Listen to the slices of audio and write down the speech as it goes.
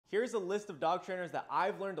Here's a list of dog trainers that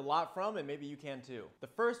I've learned a lot from, and maybe you can too. The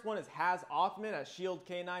first one is Haz Othman at Shield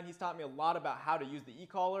Canine. He's taught me a lot about how to use the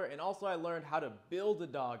e-collar, and also I learned how to build a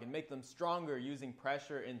dog and make them stronger using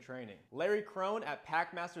pressure in training. Larry Krohn at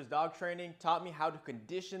Packmasters Dog Training taught me how to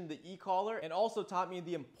condition the e-collar and also taught me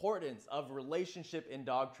the importance of relationship in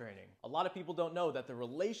dog training. A lot of people don't know that the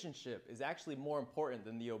relationship is actually more important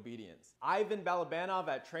than the obedience. Balabanov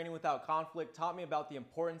at Training Without Conflict taught me about the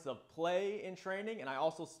importance of play in training, and I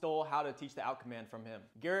also stole how to teach the out command from him.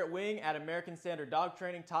 Garrett at American Standard Dog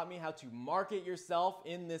Training taught me how to market yourself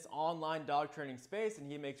in this online dog training space,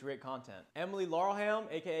 and he makes great content. Larlham,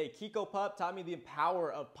 aka Kikopup, taught me the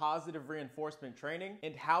power of positive reinforcement training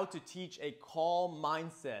and how to teach a calm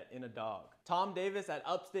mindset in a dog. Tom Davis at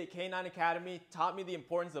Upstate Canine Academy taught me the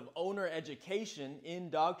importance of owner education in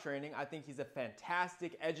dog training. I think he's a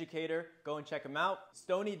fantastic educator. Go and check him out.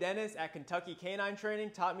 Stonnie at Kentucky Canine Training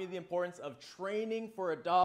taught me the importance of training for a dog